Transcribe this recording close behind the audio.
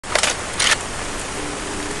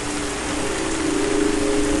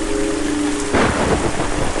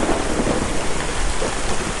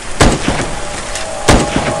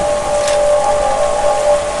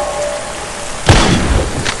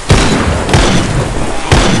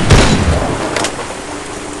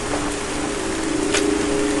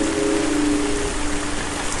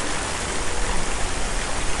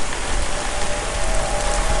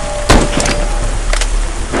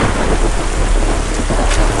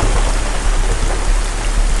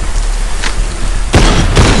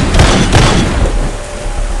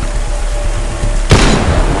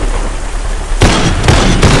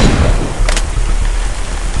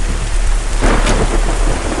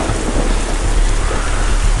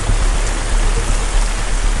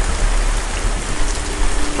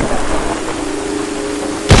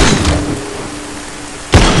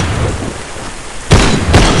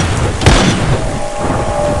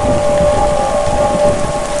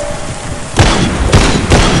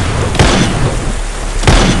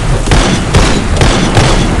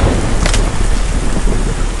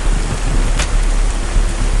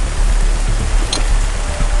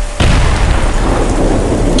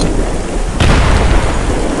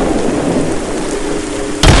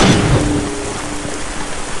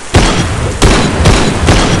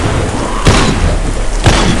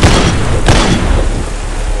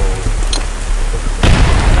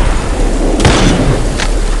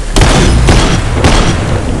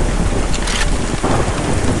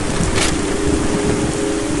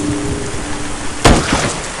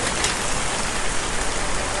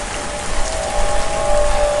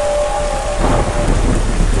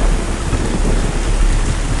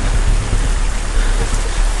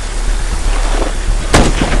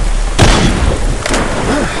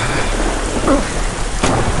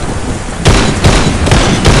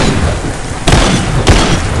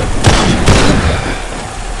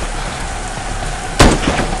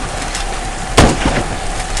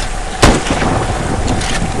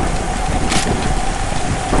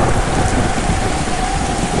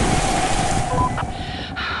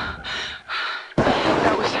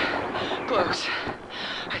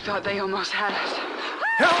thought they almost had us.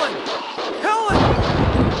 Helen! Helen!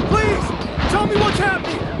 Please! Tell me what's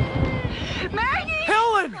happening! Maggie!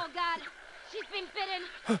 Helen! Oh, God. She's been bitten.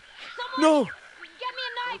 Someone... No! Get me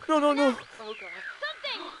a knife! No, no, no! Oh, God.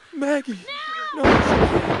 Something! Maggie! Now! No!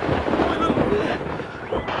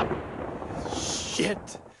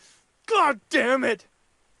 Shit! God damn it!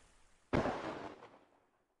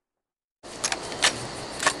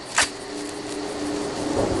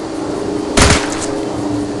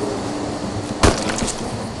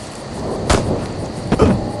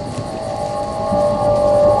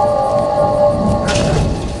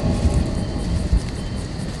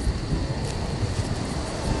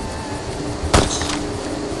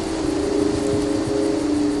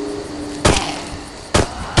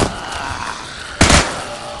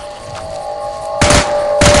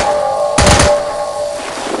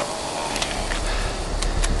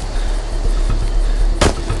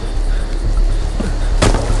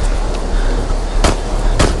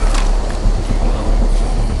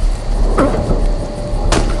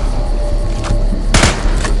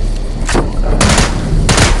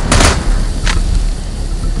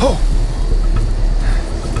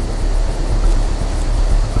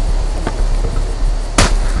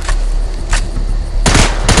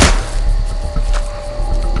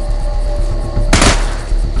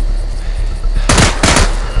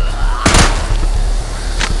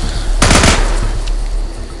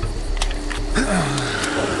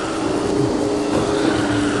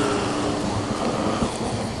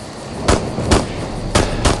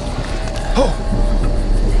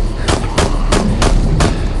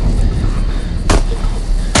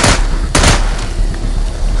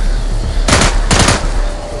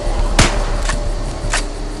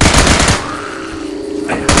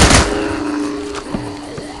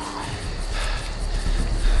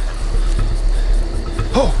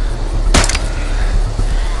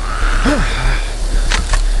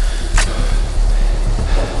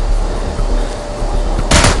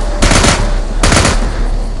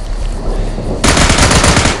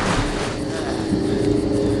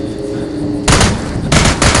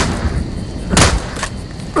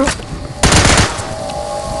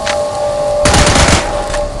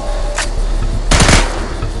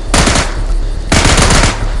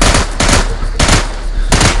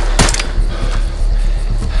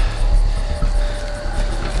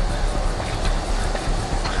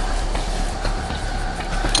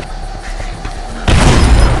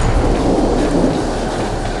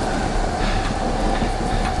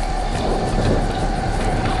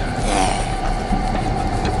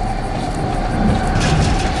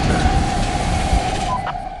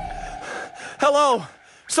 Hello?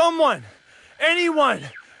 Someone! Anyone!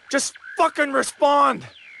 Just fucking respond!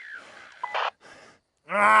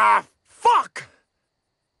 Ah, fuck!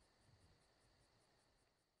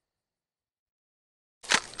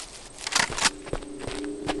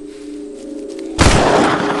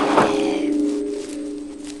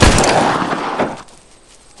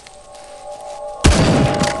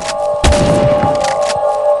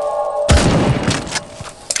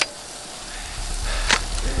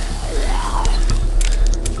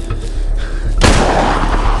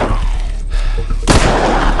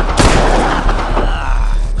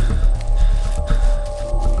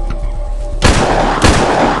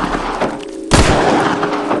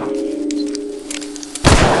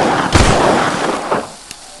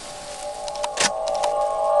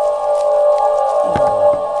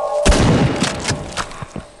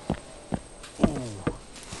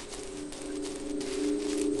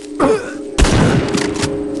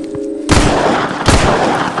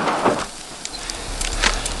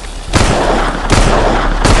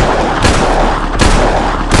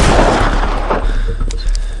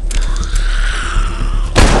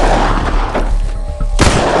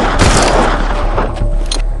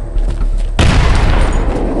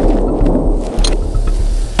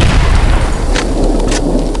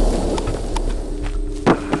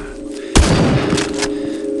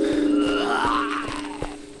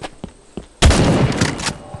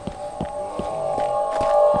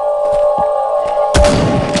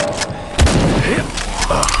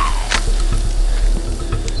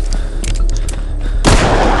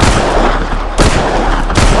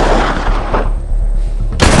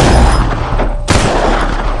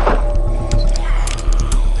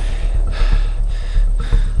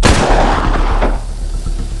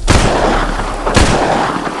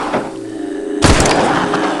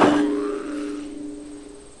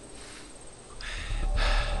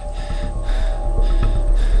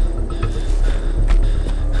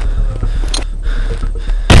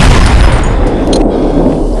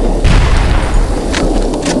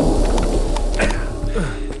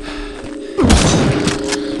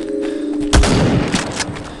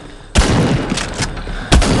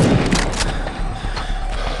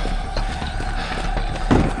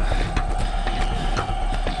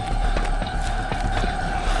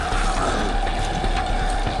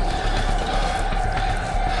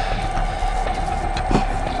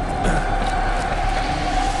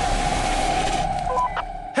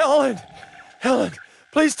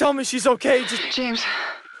 Please tell me she's okay. Just... James,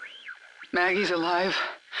 Maggie's alive.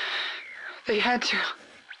 They had to.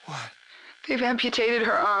 What? They've amputated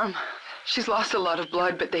her arm. She's lost a lot of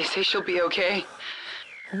blood, but they say she'll be okay.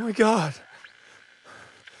 Oh my God.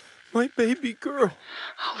 My baby girl.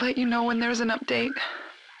 I'll let you know when there's an update.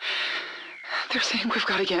 They're saying we've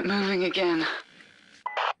got to get moving again.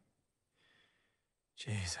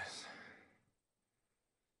 Jesus.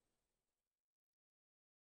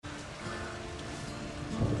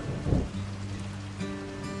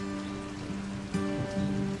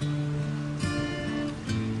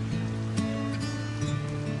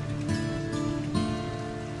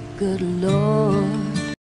 Good Lord.